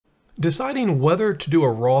Deciding whether to do a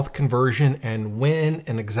Roth conversion and when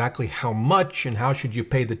and exactly how much and how should you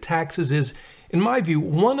pay the taxes is, in my view,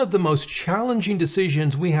 one of the most challenging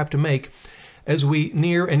decisions we have to make as we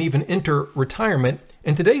near and even enter retirement.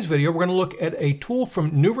 In today's video, we're going to look at a tool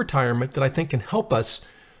from New Retirement that I think can help us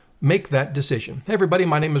make that decision. Hey everybody,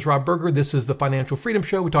 my name is Rob Berger. This is the Financial Freedom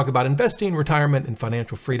Show. We talk about investing, retirement, and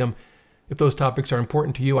financial freedom. If those topics are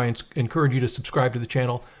important to you, I encourage you to subscribe to the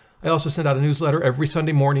channel. I also send out a newsletter every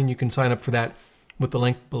Sunday morning. You can sign up for that with the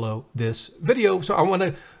link below this video. So I want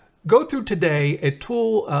to go through today a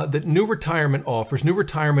tool that New Retirement offers. New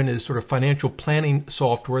Retirement is sort of financial planning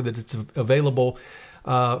software that it's available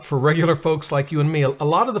for regular folks like you and me. A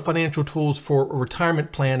lot of the financial tools for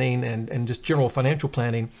retirement planning and just general financial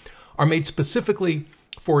planning are made specifically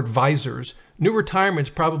for advisors. New Retirement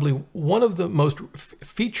is probably one of the most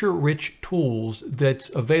feature-rich tools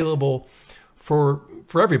that's available for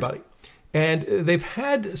everybody. And they've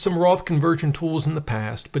had some Roth conversion tools in the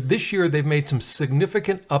past, but this year they've made some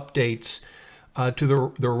significant updates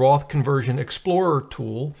to the Roth Conversion Explorer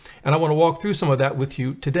tool. And I want to walk through some of that with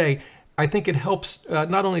you today. I think it helps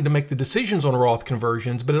not only to make the decisions on Roth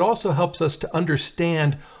conversions, but it also helps us to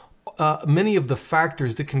understand many of the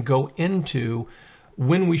factors that can go into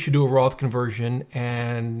when we should do a Roth conversion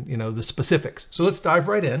and, the specifics. So let's dive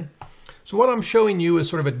right in. So what I'm showing you is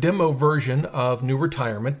sort of a demo version of New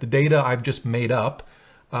Retirement, the data I've just made up.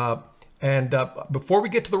 Before we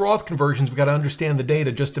get to the Roth conversions, we've got to understand the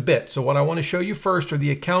data just a bit. So what I want to show you first are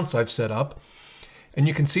the accounts I've set up. And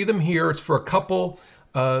you can see them here. It's for a couple.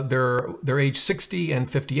 They're age 60 and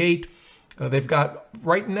 58. They've got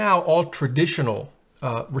right now all traditional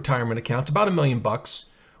retirement accounts, about $1 million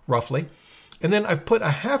roughly. And then I've put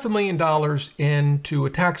 $500,000 into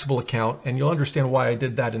a taxable account, and you'll understand why I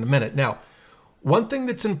did that in a minute. Now, one thing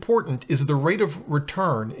that's important is the rate of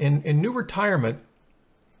return. In New Retirement,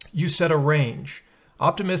 you set a range,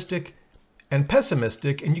 optimistic and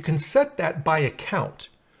pessimistic, and you can set that by account.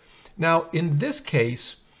 Now, in this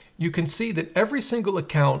case, you can see that every single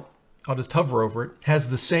account, I'll just hover over it, has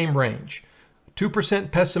the same range.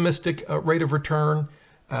 2% pessimistic rate of return,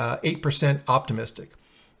 8% optimistic.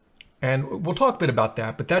 And we'll talk a bit about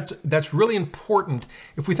that, but that's really important.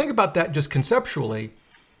 If we think about that just conceptually,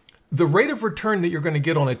 the rate of return that you're going to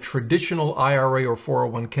get on a traditional IRA or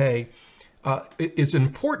 401k is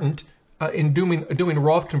important in doing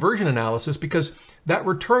Roth conversion analysis, because that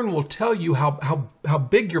return will tell you how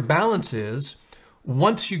big your balance is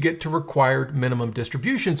once you get to required minimum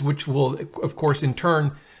distributions, which will, of course, in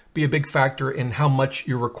turn, be a big factor in how much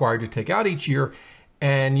you're required to take out each year.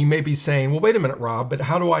 And you may be saying, well, wait a minute, Rob, but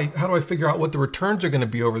how do I figure out what the returns are going to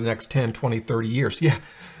be over the next 10, 20, 30 years? Yeah,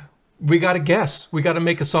 we got to guess. We got to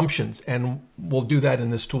make assumptions, and we'll do that in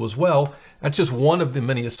this tool as well. That's just one of the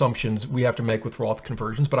many assumptions we have to make with Roth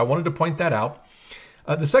conversions, but I wanted to point that out.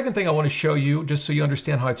 The second thing I want to show you, just so you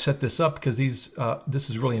understand how I've set this up, because this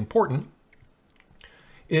is really important,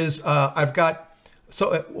 is I've got,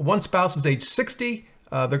 one spouse is age 60.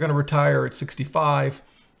 They're going to retire at 65.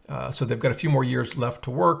 So they've got a few more years left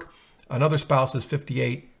to work. Another spouse is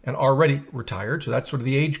 58 and already retired. So that's sort of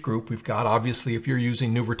the age group we've got. Obviously, if you're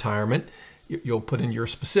using New Retirement, you'll put in your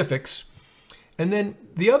specifics. And then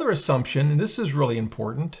the other assumption, and this is really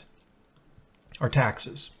important, are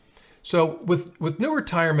taxes. So with New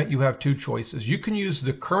Retirement, you have two choices. You can use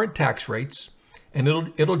the current tax rates, and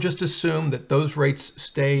it'll just assume that those rates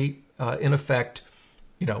stay in effect,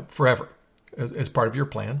 forever as part of your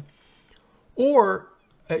plan. Or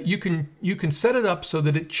you can set it up so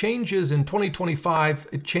that it changes in 2025.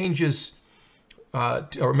 It changes,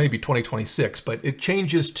 or maybe 2026, but it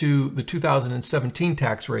changes to the 2017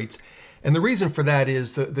 tax rates. And the reason for that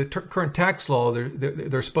is the current tax law.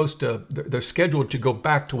 They're scheduled to go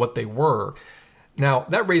back to what they were. Now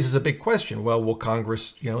that raises a big question. Well, will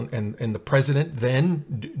Congress, and the president then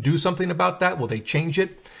do something about that? Will they change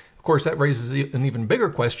it? Of course, that raises an even bigger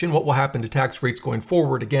question. What will happen to tax rates going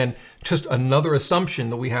forward? Again, just another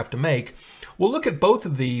assumption that we have to make. We'll look at both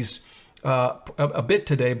of these a bit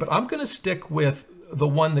today, but I'm going to stick with the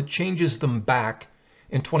one that changes them back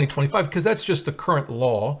in 2025, because that's just the current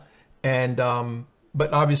law. And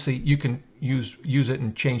but obviously, you can use it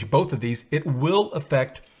and change both of these. It will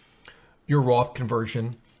affect your Roth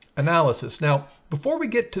conversion analysis. Now, before we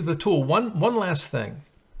get to the tool, one last thing.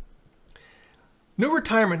 New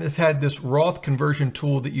Retirement has had this Roth conversion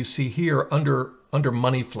tool that you see here under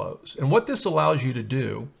money flows. And what this allows you to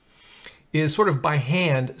do is sort of by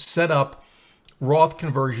hand set up Roth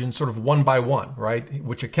conversions sort of one by one, right?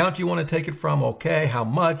 Which account do you want to take it from? Okay, how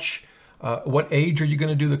much? what age are you going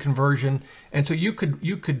to do the conversion? And so you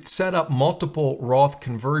could set up multiple Roth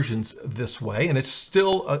conversions this way, and it's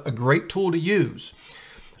still a great tool to use.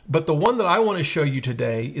 But the one that I want to show you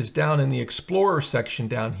today is down in the Explorer section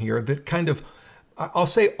down here that kind of, I'll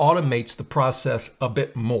say, automates the process a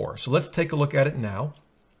bit more. So let's take a look at it now.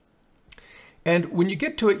 And when you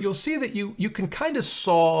get to it, you'll see that you can kind of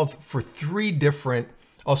solve for 3 different,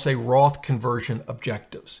 I'll say, Roth conversion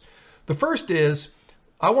objectives. The first is,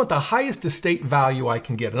 I want the highest estate value I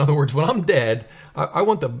can get. In other words, when I'm dead, I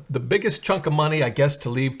want the biggest chunk of money, I guess,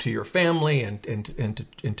 to leave to your family and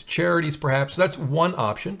to charities, perhaps. So that's one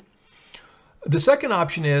option. The second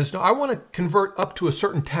option is, no, I want to convert up to a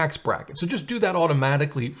certain tax bracket. So just do that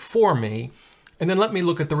automatically for me, and then let me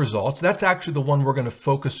look at the results. That's actually the one we're going to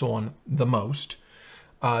focus on the most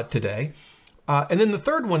today. And then the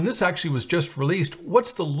third one, this actually was just released.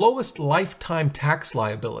 What's the lowest lifetime tax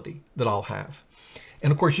liability that I'll have?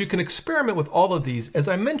 And of course, you can experiment with all of these. As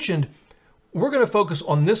I mentioned, we're going to focus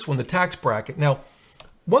on this one, the tax bracket. Now,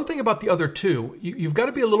 one thing about the other two, you've got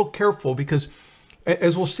to be a little careful because,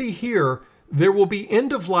 as we'll see here, there will be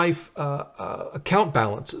end-of-life account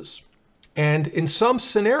balances. And in some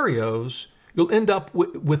scenarios, you'll end up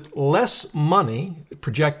with less money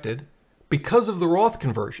projected because of the Roth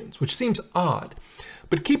conversions, which seems odd.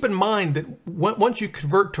 But keep in mind that once you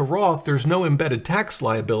convert to Roth, there's no embedded tax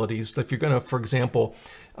liabilities. If you're going to, for example,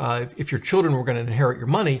 if your children were going to inherit your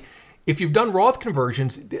money, if you've done Roth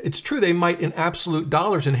conversions, it's true they might in absolute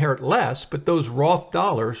dollars inherit less, but those Roth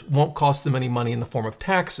dollars won't cost them any money in the form of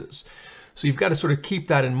taxes. So you've got to sort of keep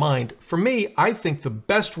that in mind. For me, I think the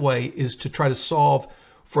best way is to try to solve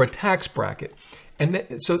for a tax bracket. And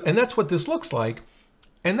that's what this looks like.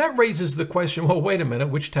 And that raises the question, well, wait a minute,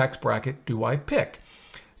 which tax bracket do I pick?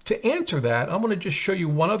 To answer that, I'm going to just show you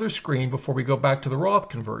one other screen before we go back to the Roth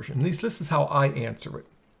conversion. This is how I answer it.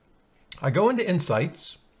 I go into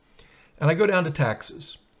Insights, and I go down to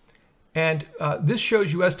Taxes. And this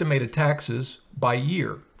shows you estimated taxes by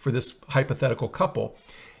year for this hypothetical couple.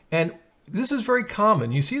 And this is very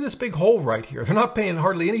common. You see this big hole right here. They're not paying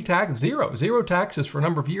hardly any tax, zero taxes for a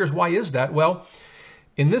number of years. Why is that? Well,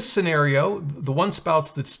 in this scenario, the one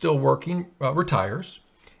spouse that's still working retires.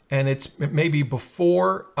 And it's maybe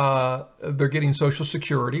before they're getting Social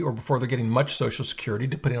Security or before they're getting much Social Security,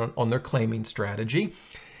 depending on their claiming strategy.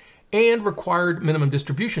 And required minimum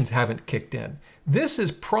distributions haven't kicked in. This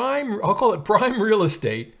is prime, I'll call it prime real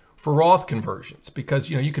estate for Roth conversions because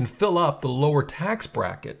you can fill up the lower tax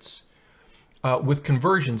brackets with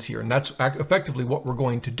conversions here. And that's effectively what we're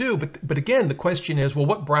going to do. But again, the question is, well,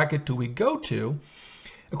 what bracket do we go to?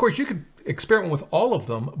 Of course, you could experiment with all of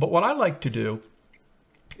them. But what I like to do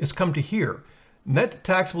is come to here, net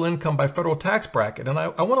taxable income by federal tax bracket. And I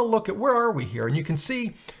want to look at where are we here? And you can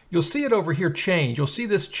see, you'll see it over here change. You'll see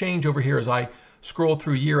this change over here as I scroll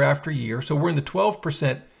through year after year. So we're in the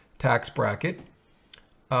 12% tax bracket.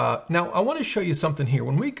 Now, I want to show you something here.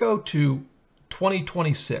 When we go to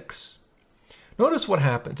 2026, notice what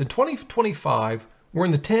happens. In 2025, we're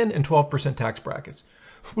in the 10 and 12% tax brackets.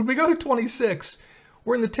 When we go to 26,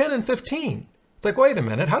 we're in the 10 and 15. It's like, wait a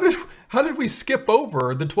minute, how did we skip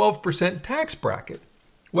over the 12% tax bracket?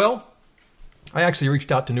 Well, I actually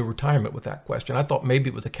reached out to New Retirement with that question. I thought maybe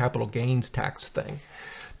it was a capital gains tax thing.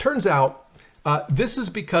 Turns out this is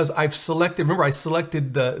because I've selected, remember I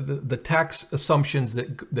selected the tax assumptions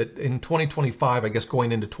that in 2025, I guess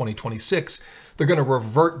going into 2026, they're going to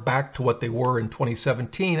revert back to what they were in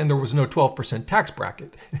 2017, and there was no 12% tax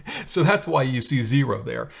bracket. So that's why you see zero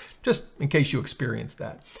there, just in case you experienced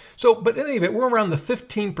that. So, but in any event, we're around the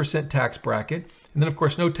 15% tax bracket, and then of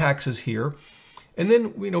course no taxes here. And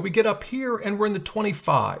then we get up here and we're in the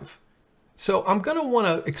 25. So I'm going to want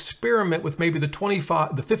to experiment with maybe the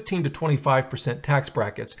 15 to 25% tax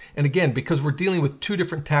brackets. And again, because we're dealing with two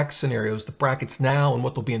different tax scenarios, the brackets now and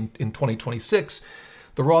what they'll be in 2026,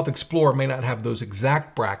 the Roth Explorer may not have those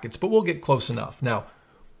exact brackets, but we'll get close enough. Now,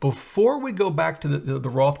 before we go back to the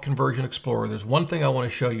Roth Conversion Explorer, there's one thing I want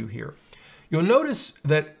to show you here. You'll notice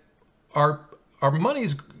that our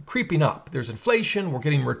money's creeping up. There's inflation, we're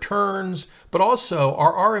getting returns, but also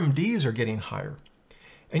our RMDs are getting higher.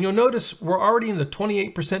 And you'll notice we're already in the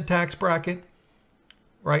 28% tax bracket,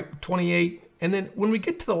 right? 28. And then when we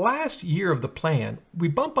get to the last year of the plan, we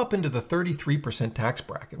bump up into the 33% tax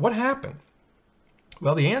bracket. What happened?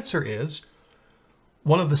 Well, the answer is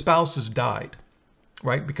one of the spouses died,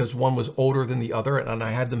 right? Because one was older than the other, and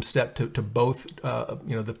I had them set to both,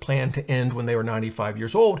 the plan to end when they were 95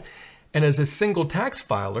 years old. And as a single tax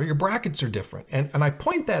filer, your brackets are different. And I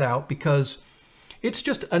point that out because it's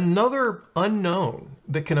just another unknown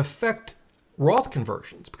that can affect Roth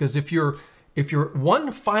conversions. Because if you're If you're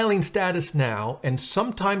one filing status now and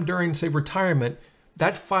sometime during, say, retirement,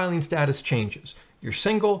 that filing status changes. You're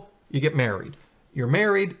single, you get married. You're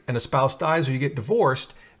married and a spouse dies or you get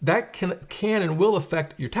divorced, that can and will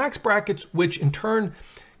affect your tax brackets, which in turn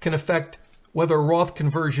can affect whether a Roth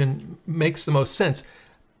conversion makes the most sense.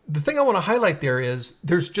 The thing I want to highlight there is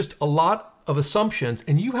there's just a lot of assumptions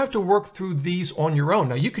and you have to work through these on your own.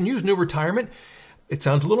 Now you can use new retirement. It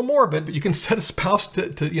sounds a little morbid, but you can set a spouse to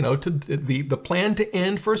the plan to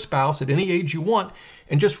end for a spouse at any age you want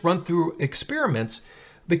and just run through experiments.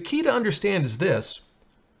 The key to understand is this.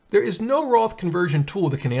 There is no Roth conversion tool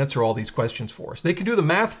that can answer all these questions for us. They can do the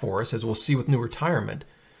math for us, as we'll see with new retirement.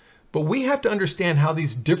 But we have to understand how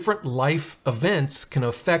these different life events can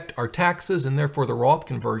affect our taxes and therefore the Roth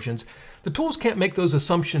conversions. The tools can't make those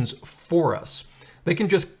assumptions for us. They can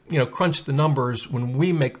just, crunch the numbers when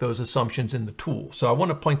we make those assumptions in the tool. So I want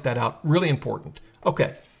to point that out, really important.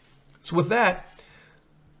 Okay, so with that,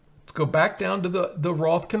 let's go back down to the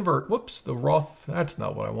Roth that's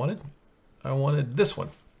not what I wanted. I wanted this one.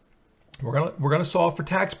 We're gonna solve for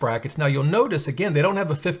tax brackets. Now you'll notice again they don't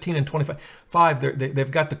have a 15 and 25.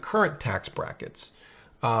 They've got the current tax brackets,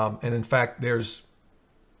 and in fact there's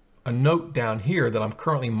a note down here that I'm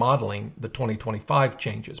currently modeling the 2025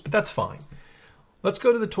 changes, but that's fine. Let's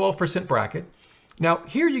go to the 12% bracket. Now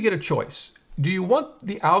here you get a choice. Do you want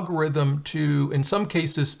the algorithm to, in some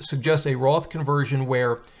cases, suggest a Roth conversion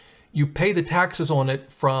where you pay the taxes on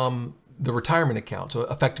it from the retirement account? So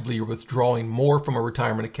effectively you're withdrawing more from a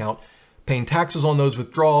retirement account, paying taxes on those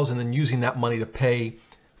withdrawals and then using that money to pay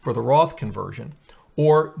for the Roth conversion?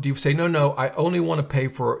 Or do you say, no, I only want to pay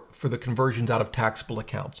for the conversions out of taxable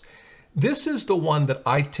accounts? This is the one that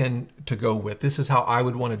I tend to go with. This is how I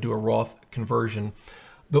would want to do a Roth conversion.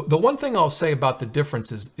 The one thing I'll say about the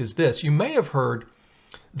difference is this. You may have heard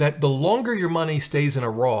that the longer your money stays in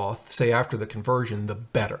a Roth, say after the conversion, the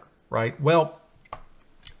better, right? Well,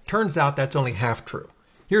 turns out that's only half true.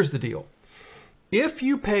 Here's the deal. If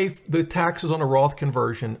you pay the taxes on a Roth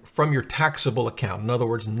conversion from your taxable account, in other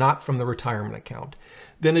words, not from the retirement account,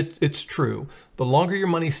 then it's true. The longer your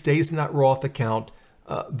money stays in that Roth account,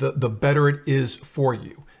 the better it is for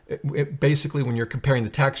you. Basically, when you're comparing the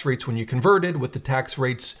tax rates when you converted with the tax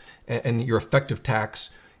rates and your effective tax,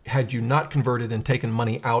 had you not converted and taken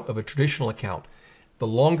money out of a traditional account, the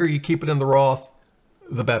longer you keep it in the Roth,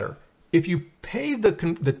 the better. If you pay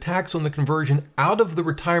the tax on the conversion out of the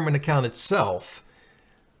retirement account itself,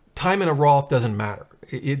 time in a Roth doesn't matter.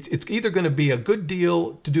 It's either going to be a good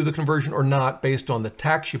deal to do the conversion or not based on the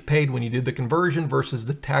tax you paid when you did the conversion versus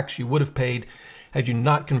the tax you would have paid had you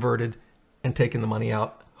not converted and taken the money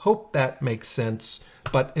out. Hope that makes sense.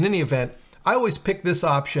 But in any event, I always pick this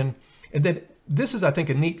option. And then this is, I think,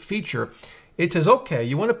 a neat feature. It says, okay,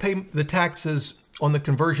 you want to pay the taxes on the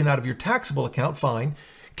conversion out of your taxable account, fine.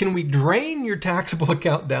 Can we drain your taxable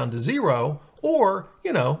account down to zero? Or,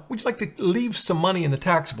 would you like to leave some money in the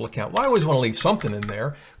taxable account? Well, I always want to leave something in there.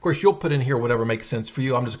 Of course, you'll put in here whatever makes sense for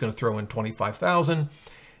you. I'm just going to throw in $25,000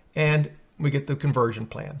 and we get the conversion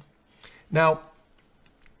plan. Now,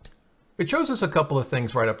 it shows us a couple of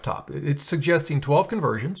things right up top. It's suggesting 12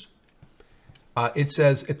 conversions. It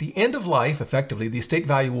says at the end of life, effectively, the estate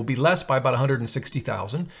value will be less by about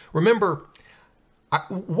 $160,000. Remember,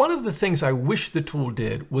 one of the things I wish the tool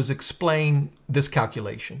did was explain this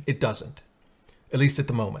calculation. It doesn't, at least at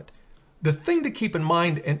the moment. The thing to keep in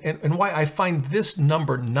mind and why I find this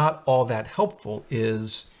number not all that helpful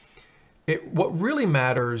is what really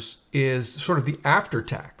matters is sort of the after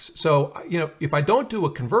tax. So, if I don't do a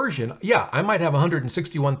conversion, yeah, I might have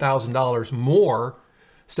 $161,000 more,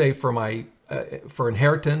 say for my for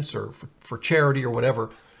inheritance or for charity or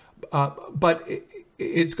whatever, but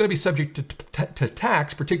it's going to be subject to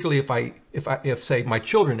tax, particularly if say my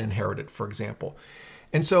children inherit it, for example.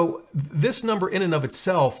 And so this number in and of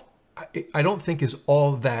itself, I don't think is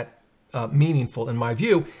all that meaningful in my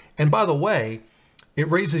view. And by the way, it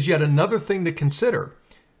raises yet another thing to consider.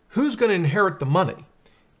 Who's going to inherit the money?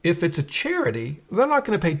 If it's a charity, they're not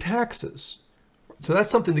going to pay taxes. So that's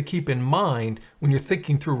something to keep in mind when you're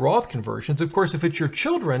thinking through Roth conversions. Of course, if it's your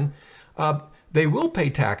children, they will pay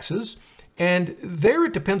taxes. And there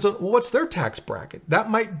it depends on what's their tax bracket. That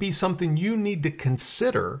might be something you need to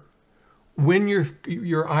consider when you're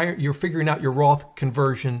figuring out your Roth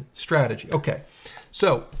conversion strategy. Okay,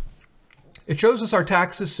 so it shows us our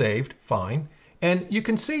taxes saved, fine. And you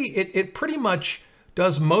can see it pretty much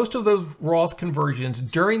does most of those Roth conversions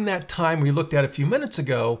during that time we looked at a few minutes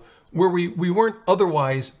ago where we weren't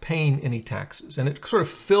otherwise paying any taxes. And it sort of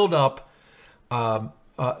filled up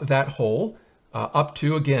that hole. up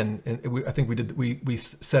to, again, and I think we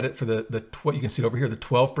set it for what you can see it over here, the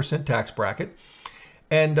 12% tax bracket.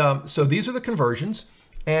 And so these are the conversions,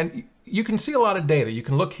 and you can see a lot of data. You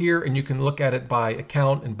can look here and you can look at it by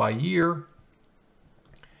account and by year.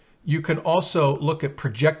 You can also look at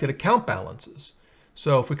projected account balances.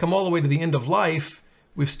 So if we come all the way to the end of life,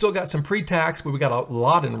 we've still got some pre-tax, but we got a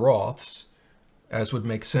lot in Roths, as would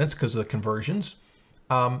make sense because of the conversions.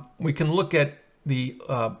 We can look at the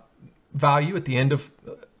value at the end of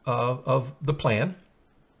the plan.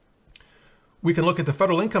 We can look at the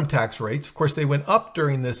federal income tax rates. Of course, they went up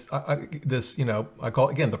during this, I call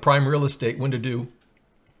it, again, the prime real estate, when to do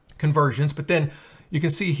conversions. But then you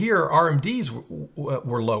can see here, RMDs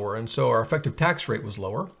were lower, and so our effective tax rate was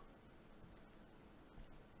lower.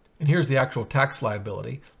 And here's the actual tax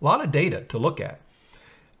liability. A lot of data to look at.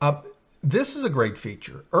 This is a great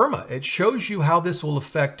feature. IRMA, it shows you how this will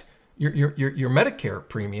affect your Medicare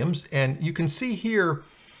premiums. And you can see here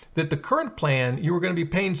that the current plan, you were going to be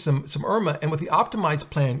paying some IRMA, and with the optimized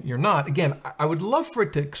plan, you're not. Again, I would love for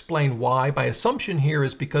it to explain why. My assumption here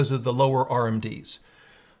is because of the lower RMDs.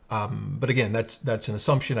 But again, that's an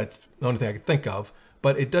assumption. That's the only thing I could think of.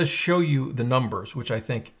 But it does show you the numbers, which I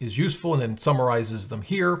think is useful, and then summarizes them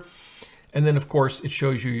here. And then, of course, it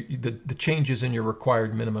shows you the changes in your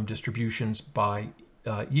required minimum distributions by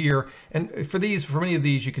year. And for many of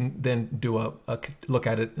these, you can then do a look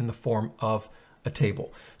at it in the form of a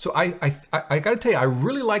table. So I got to tell you, I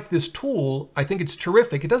really like this tool. I think it's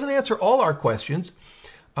terrific. It doesn't answer all our questions,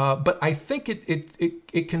 but I think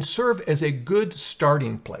it can serve as a good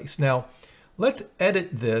starting place. Now, let's edit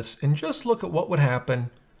this and just look at what would happen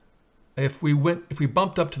if we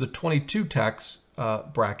bumped up to the 22 tax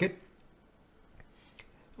bracket.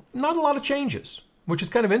 Not a lot of changes, which is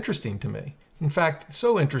kind of interesting to me. In fact,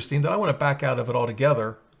 so interesting that I want to back out of it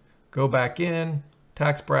altogether. Go back in,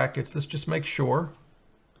 tax brackets. Let's just make sure,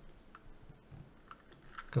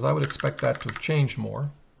 because I would expect that to have changed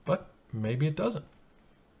more, but maybe it doesn't.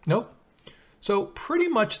 Nope. So pretty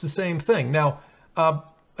much the same thing. Now,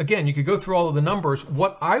 again, you could go through all of the numbers.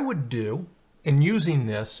 What I would do in using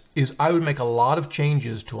this is I would make a lot of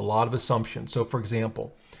changes to a lot of assumptions. So for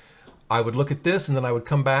example, I would look at this and then I would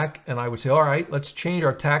come back and I would say, all right, let's change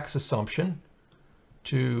our tax assumption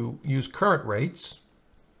to use current rates,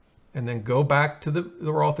 and then go back to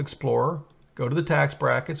the Roth Explorer, go to the tax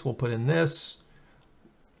brackets. We'll put in this.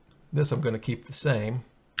 This I'm going to keep the same.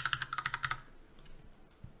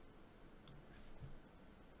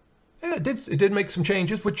 Yeah, it did make some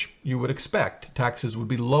changes, which you would expect. Taxes would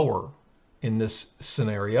be lower in this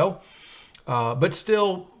scenario, but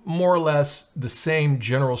still more or less the same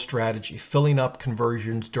general strategy, filling up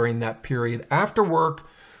conversions during that period after work,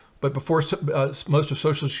 but before most of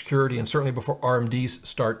Social Security, and certainly before RMDs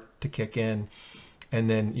start to kick in, and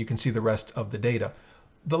then you can see the rest of the data.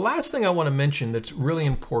 The last thing I want to mention that's really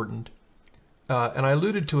important, and I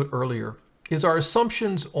alluded to it earlier, is our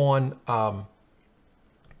assumptions on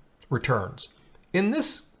returns. In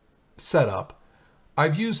this setup,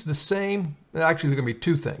 I've used the same, actually there are going to be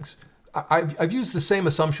two things. I've used the same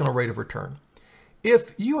assumptional rate of return.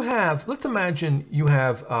 If you have, let's imagine you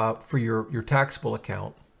have for your taxable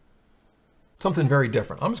account, something very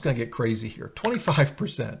different. I'm just going to get crazy here.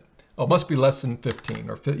 25%. Oh, it must be less than 15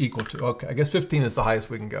 or equal to. Okay, I guess 15 is the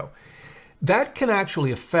highest we can go. That can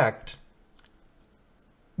actually affect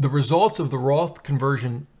the results of the Roth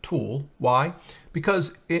conversion tool. Why?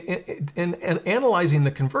 Because in analyzing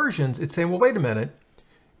the conversions, it's saying, well, wait a minute.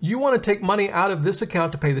 You want to take money out of this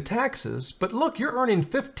account to pay the taxes, but look, you're earning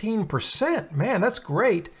 15%. Man, that's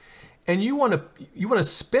great. And you want to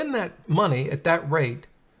spend that money at that rate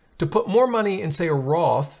to put more money in, say, a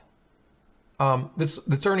Roth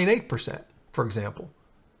that's earning 8%, for example.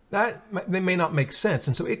 They may not make sense.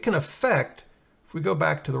 And so it can affect, if we go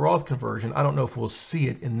back to the Roth conversion, I don't know if we'll see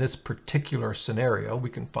it in this particular scenario. We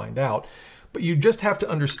can find out. But you just have to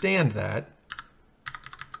understand that.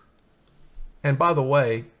 And by the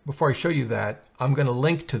way, before I show you that, I'm going to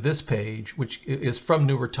link to this page, which is from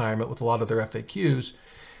New Retirement with a lot of their FAQs.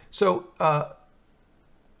 So,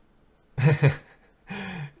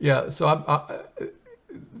 yeah, so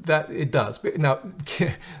that it does. Now,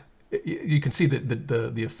 you can see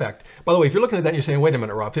the effect. By the way, if you're looking at that and you're saying, wait a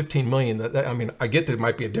minute, Rob, 15 million, I mean, I get there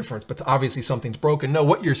might be a difference, but obviously something's broken. No,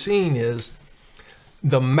 what you're seeing is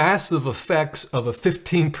the massive effects of a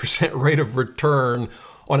 15% rate of return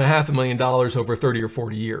on $500,000 over 30 or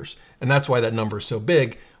 40 years. And that's why that number is so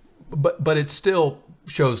big. But it still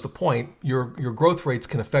shows the point. Your growth rates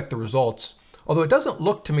can affect the results, although it doesn't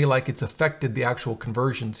look to me like it's affected the actual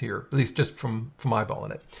conversions here, at least just from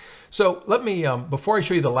eyeballing it. So let me, before I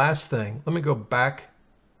show you the last thing, let me go back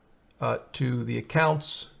to the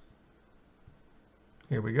accounts.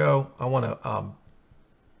 Here we go. I want to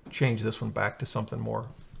change this one back to something more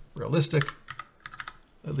realistic,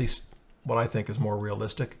 at least what I think is more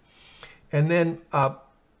realistic. And then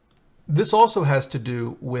this also has to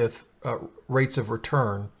do with rates of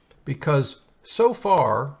return, because so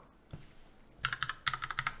far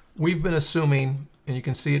we've been assuming, and you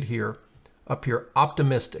can see it here, up here,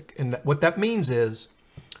 optimistic. And what that means is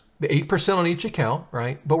the 8% on each account,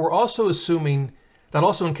 right? But we're also assuming, that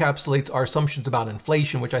also encapsulates our assumptions about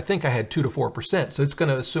inflation, which I think I had 2 to 4%. So it's going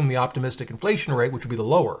to assume the optimistic inflation rate, which would be the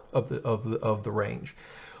lower of the range.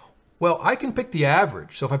 Well, I can pick the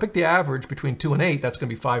average. So if I pick the average between 2 and 8, that's going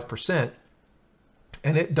to be 5%.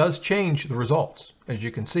 And it does change the results, as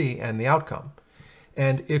you can see, and the outcome.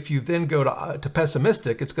 And if you then go to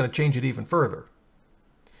pessimistic, it's going to change it even further.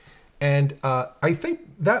 And I think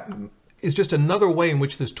that is just another way in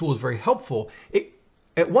which this tool is very helpful.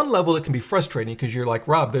 At one level, it can be frustrating because you're like,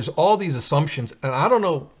 Rob, there's all these assumptions, and I don't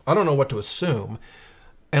know what to assume.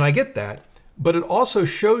 And I get that. But it also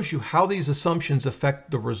shows you how these assumptions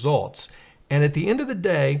affect the results. And at the end of the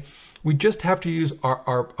day, we just have to use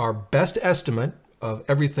our best estimate of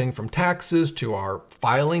everything from taxes to our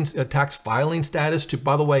filings, tax filing status to,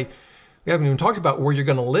 by the way, we haven't even talked about where you're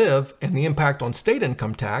going to live and the impact on state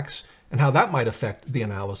income tax and how that might affect the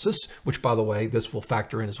analysis, which, by the way, this will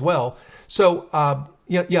factor in as well. So,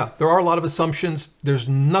 yeah, there are a lot of assumptions. There's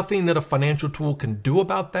nothing that a financial tool can do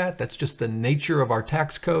about that. That's just the nature of our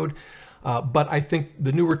tax code. But I think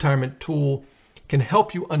the new retirement tool can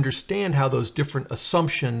help you understand how those different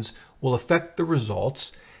assumptions will affect the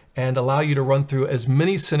results and allow you to run through as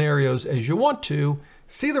many scenarios as you want to,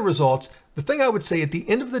 see the results. The thing I would say at the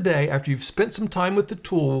end of the day, after you've spent some time with the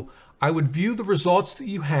tool, I would view the results that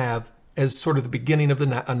you have as sort of the beginning of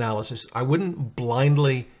the analysis. I wouldn't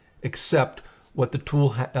blindly accept what the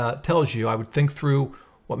tool tells you. I would think through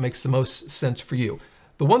what makes the most sense for you.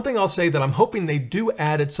 The one thing I'll say that I'm hoping they do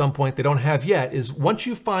add at some point, they don't have yet, is once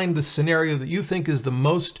you find the scenario that you think is the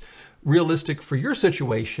most realistic for your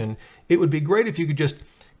situation, it would be great if you could just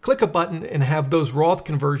click a button and have those Roth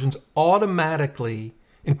conversions automatically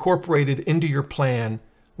incorporated into your plan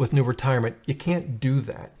with new retirement. You can't do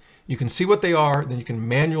that. You can see what they are, then you can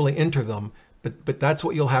manually enter them, but that's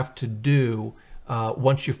what you'll have to do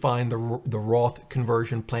once you find the Roth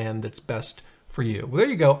conversion plan that's best for you. Well, there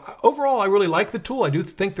you go. Overall, I really like the tool. I do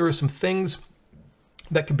think there are some things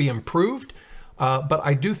that could be improved, but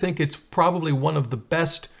I do think it's probably one of the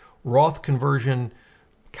best Roth conversion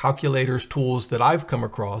calculators tools that I've come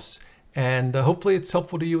across, and hopefully it's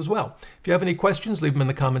helpful to you as well. If you have any questions, leave them in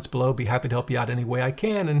the comments below. Be happy to help you out any way I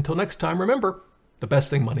can. And until next time, remember, the best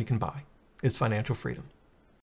thing money can buy is financial freedom.